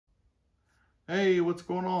Hey, what's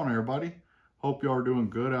going on, everybody? Hope y'all are doing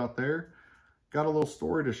good out there. Got a little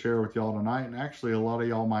story to share with y'all tonight, and actually a lot of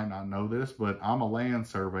y'all might not know this, but I'm a land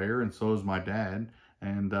surveyor, and so is my dad.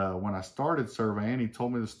 And when I started surveying, he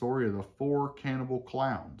told me the story of the 4 cannibal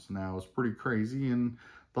clowns. Now, it's pretty crazy, and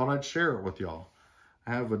thought I'd share it with y'all.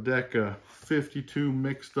 I have a deck of 52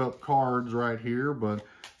 mixed up cards right here, but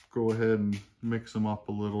go ahead and mix them up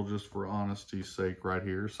a little just for honesty's sake right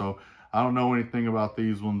here. So I don't know anything about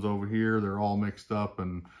these ones over here. They're all mixed up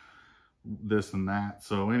and this and that.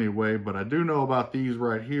 So anyway, but I do know about these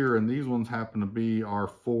right here, and these ones happen to be our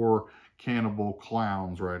 4 cannibal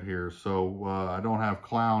clowns right here. So I don't have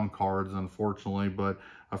clown cards, unfortunately, but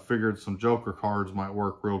I figured some Joker cards might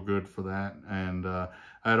work real good for that. And I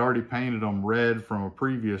had already painted them red from a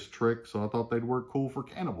previous trick, so I thought they'd work cool for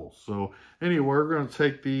cannibals. So anyway, we're going to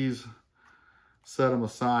take these, set them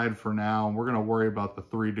aside for now, and we're going to worry about the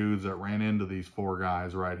 3 dudes that ran into these 4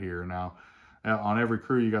 guys right here. Now, on every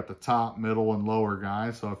crew, you got the top, middle, and lower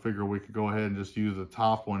guys, so I figure we could go ahead and just use the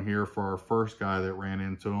top one here for our first guy that ran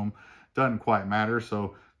into him. Doesn't quite matter,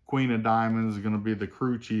 so Queen of Diamonds is going to be the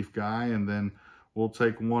crew chief guy, and then we'll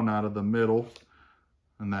take one out of the middle,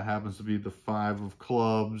 and that happens to be the 5 of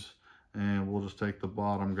clubs, and we'll just take the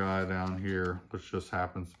bottom guy down here, which just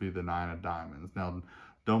happens to be the 9 of diamonds. Now,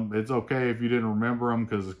 it's okay if you didn't remember them,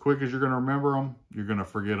 because as quick as you're going to remember them, you're going to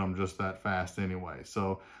forget them just that fast anyway.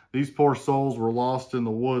 So these poor souls were lost in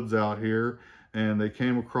the woods out here, and they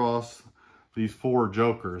came across these 4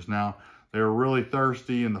 jokers. Now, they were really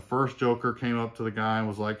thirsty, and the first joker came up to the guy and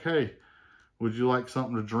was like, "Hey, would you like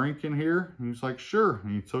something to drink in here?" And he's like, "Sure,"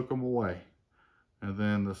 and he took them away. And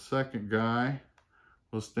then the second guy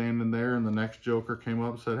was standing there, and the next joker came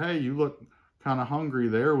up and said, "Hey, you look kind of hungry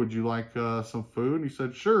there. Would you like some food?" And he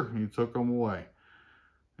said, "Sure," and he took them away.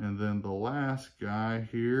 And then the last guy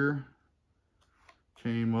here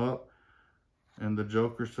came up, and the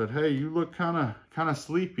joker said, "Hey, you look kind of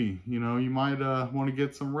sleepy. You know, you might want to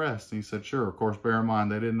get some rest." And he said, "Sure." Of course, bear in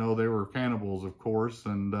mind, they didn't know they were cannibals, of course.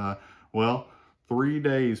 And well, 3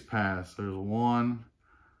 days passed. There's 1,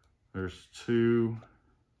 there's 2,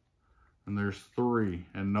 and there's 3.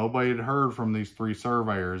 And nobody had heard from these 3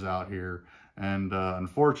 surveyors out here. And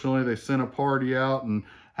unfortunately, they sent a party out and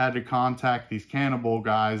had to contact these cannibal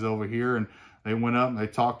guys over here. And they went up and they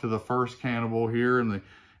talked to the first cannibal here, and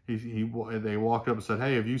they walked up and said,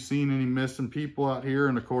 "Hey, have you seen any missing people out here?"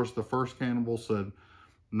 And of course, the first cannibal said,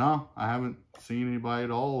 "No, I haven't seen anybody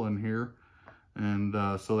at all in here." And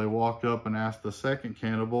so they walked up and asked the second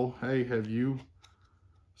cannibal, "Hey, have you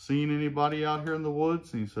seen anybody out here in the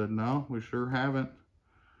woods?" And he said, "No, we sure haven't."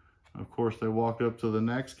 Of course, they walked up to the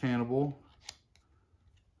next cannibal.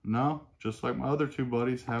 "No, just like my other 2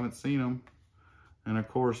 buddies, haven't seen them." And of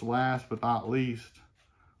course, last but not least,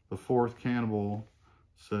 the 4th cannibal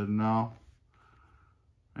said no.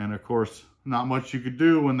 And of course, not much you could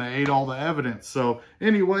do when they ate all the evidence. So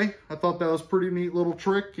anyway, I thought that was a pretty neat little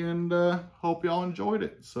trick, and hope y'all enjoyed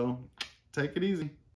it. So take it easy.